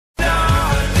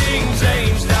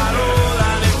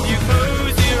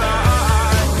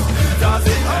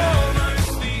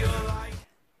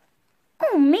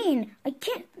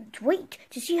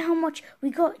see how much we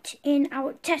got in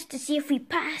our test to see if we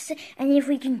pass and if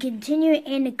we can continue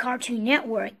in the Cartoon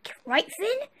Network. Right,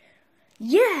 Finn?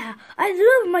 Yeah, I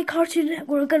love my Cartoon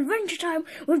Network Adventure Time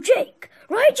with Jake.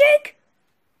 Right, Jake?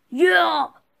 Yeah.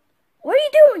 What are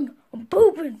you doing? I'm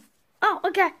pooping. Oh,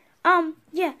 okay.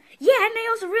 Yeah. Yeah, and I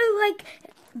also really like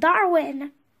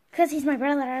Darwin, because he's my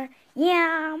brother.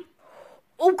 Yeah.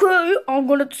 Okay, I'm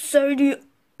gonna say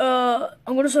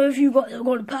if you guys are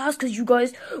gonna pass, because you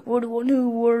guys were the one who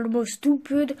were the most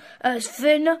stupid. As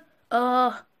Finn,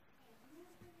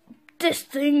 this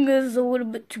thing is a little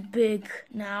bit too big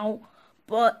now.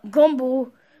 But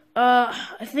Gumball,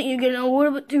 I think you're getting a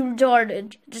little bit too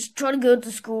retarded. Just try to go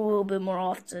to school a little bit more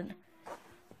often.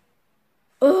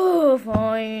 Oh,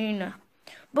 fine.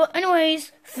 But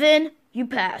anyways, Finn, you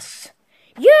pass.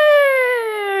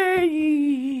 Yay!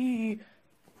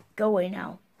 Go away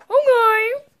now.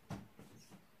 Okay.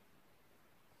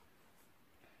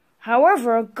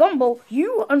 However, Gumball,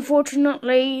 you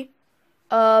unfortunately,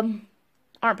 aren't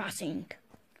passing.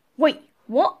 Wait,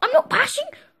 what? I'm not passing?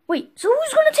 Wait, so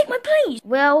who's gonna take my place?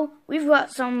 Well, we've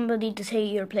got somebody to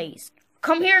take your place.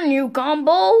 Come here, new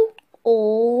Gumball.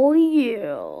 Oh,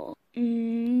 yeah.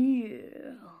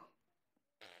 Yeah.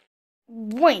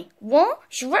 Wait, what?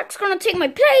 Shrek's gonna take my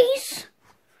place?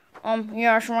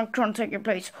 Yeah, Shrek's gonna take your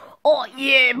place. Oh,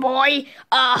 yeah, boy.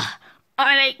 I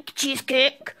like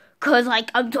cheesecake. Cause,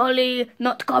 I'm totally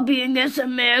not copying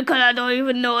SMR, cause I don't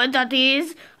even know what that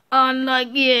is. And,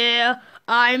 yeah,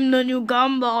 I'm the new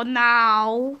Gumball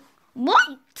now.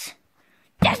 What?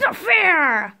 That's not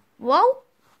fair! Well,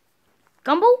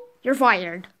 Gumball, you're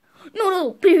fired.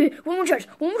 No, please, one more charge.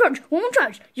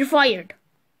 You're fired.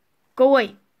 Go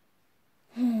away.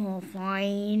 Oh,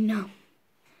 fine.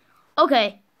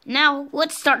 Okay, now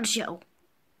let's start the show.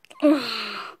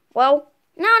 Well,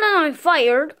 now that I'm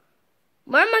fired,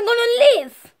 where am I gonna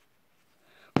live?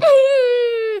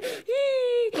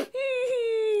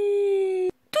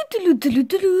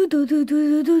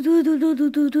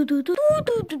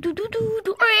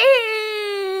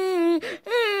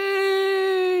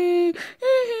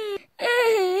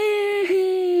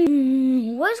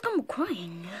 Why is Gumball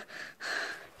crying?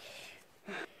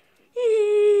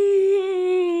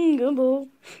 Gumball!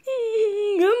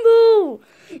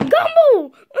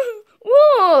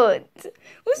 What?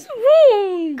 What's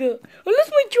wrong? I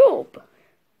lost my job.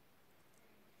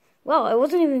 Well, I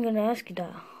wasn't even gonna ask you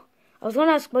that. I was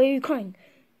gonna ask why are you crying?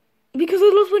 Because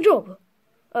I lost my job.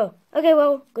 Oh, okay,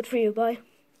 well, good for you, bye.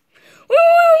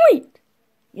 Wait!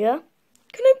 Yeah?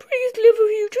 Can I please live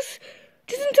with you just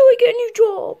until I get a new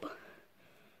job?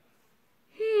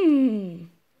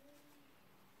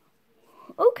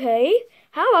 Okay,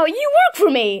 how about you work for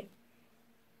me?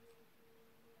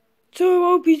 So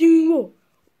I'll be doing what?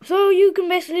 So you can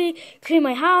basically clean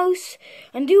my house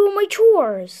and do all my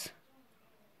chores.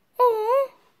 Oh,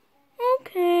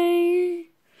 okay.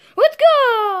 Let's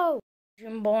go!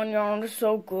 Jim Boneyard is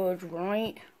so good,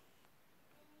 right?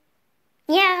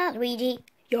 Yeah, Luigi.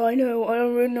 Yeah, I know. I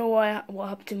don't really know what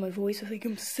happened to my voice. I think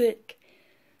I'm sick.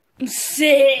 I'm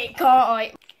sick,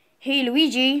 alright. Hey,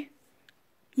 Luigi.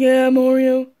 Yeah,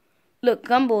 Mario. Look,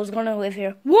 Gumball's gonna live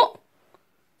here. What?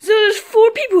 So there's 4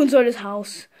 people inside this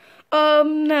house.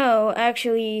 No,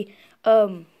 actually,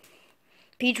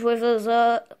 Peach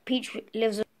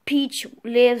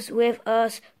lives with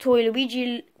us. Toy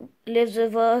Luigi lives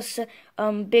with us.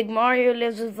 Big Mario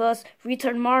lives with us.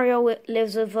 Retard Mario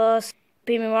lives with us.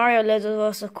 Baby Mario lives with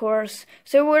us, of course.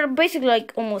 So we're basically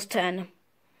almost 10.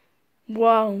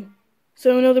 Wow.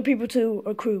 So another people too,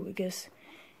 our crew, I guess.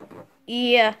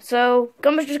 Yeah, so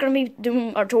Gumball's just gonna be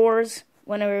doing our chores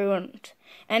whenever we want.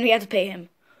 And we have to pay him.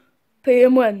 Pay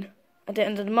him when? At the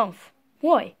end of the month.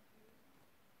 Why?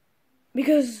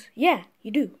 Because, yeah,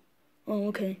 you do. Oh,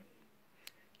 okay.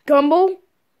 Gumball,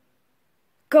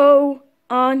 go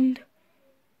and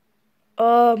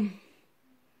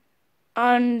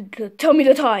tell me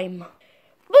the time.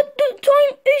 But the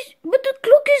clock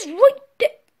is right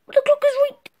there. The clock is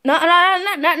right. No.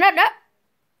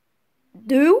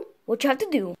 Do what you have to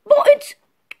do. But it's...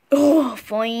 Oh,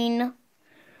 fine.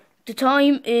 The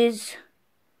time is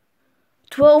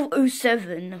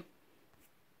 12:07.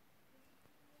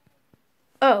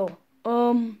 Oh,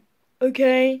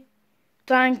 okay.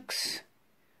 Thanks.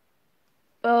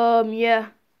 Yeah.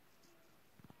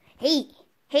 Hey,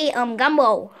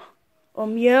 Gumball.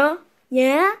 Yeah?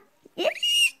 Yeah?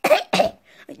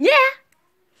 Yeah.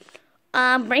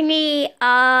 Bring me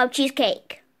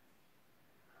cheesecake.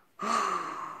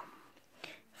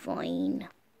 Fine.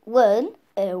 1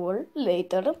 hour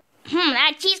later.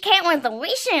 That cheesecake was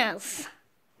delicious.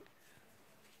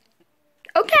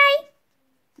 Okay.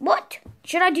 What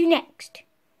should I do next?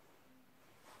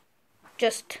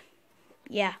 just,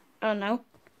 yeah, I don't know.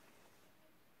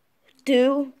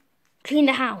 Clean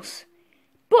the house.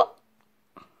 But,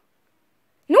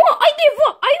 no, I give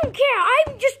up. I don't care.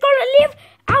 I'm just gonna live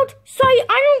outside.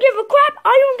 I don't give a crap.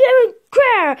 I don't give a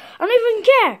care. I don't even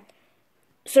care.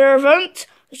 Servant,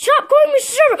 stop calling me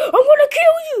servant. I'm gonna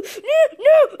kill you.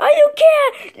 No, I don't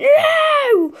care.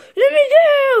 No, let me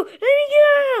go. Let me go.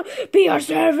 Be a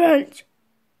servant.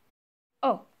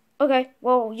 Oh, okay.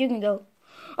 Well, you can go.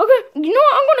 Okay, you know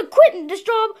what? I'm gonna quit this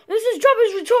job. This job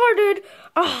is retarded.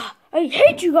 I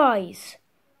hate you guys.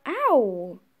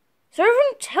 Ow.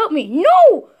 Servant, help me.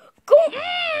 No! Go.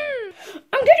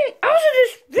 I'm getting out of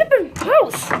this flippin'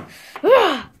 house.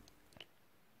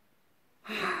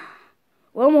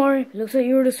 One more. Looks like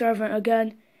you're the servant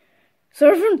again.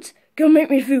 Servant, go make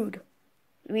me food.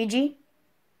 Luigi?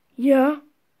 Yeah?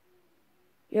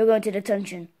 You're going to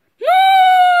detention. No!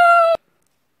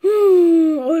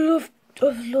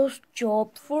 I've lost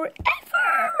job forever.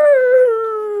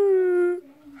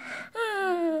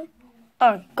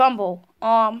 Gumball.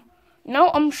 No,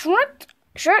 I'm Shrek.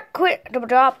 Shrek quit the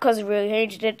job because he really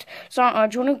hated it. So,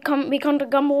 do you want to become the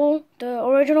Gumball, the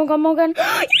original Gumball again?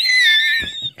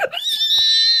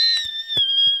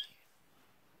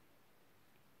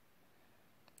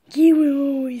 You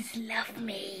will always love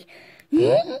me.